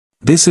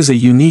This is a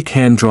unique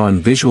hand-drawn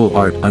visual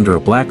art under a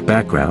black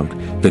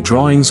background. The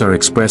drawings are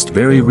expressed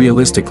very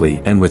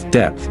realistically and with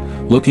depth.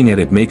 Looking at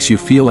it makes you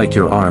feel like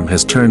your arm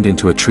has turned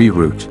into a tree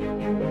root.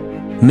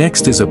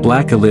 Next is a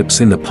black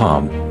ellipse in the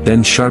palm,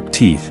 then sharp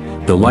teeth.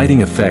 The lighting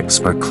effects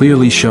are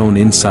clearly shown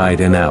inside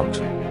and out.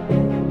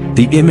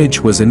 The image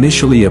was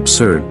initially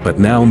absurd but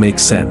now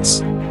makes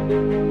sense.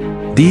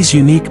 These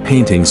unique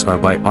paintings are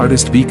by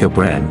artist Vika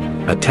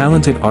Bran, a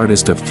talented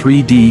artist of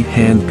 3D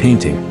hand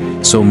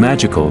painting, so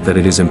magical that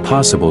it is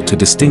impossible to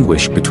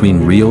distinguish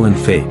between real and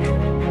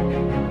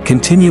fake.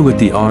 Continue with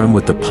the arm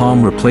with the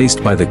palm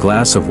replaced by the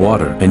glass of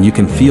water and you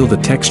can feel the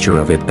texture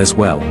of it as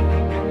well.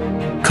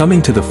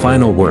 Coming to the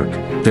final work,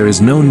 there is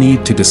no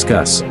need to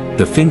discuss,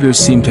 the fingers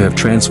seem to have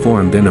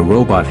transformed and a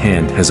robot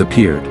hand has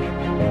appeared.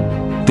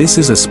 This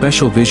is a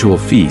special visual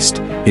feast,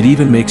 it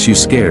even makes you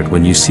scared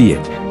when you see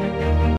it.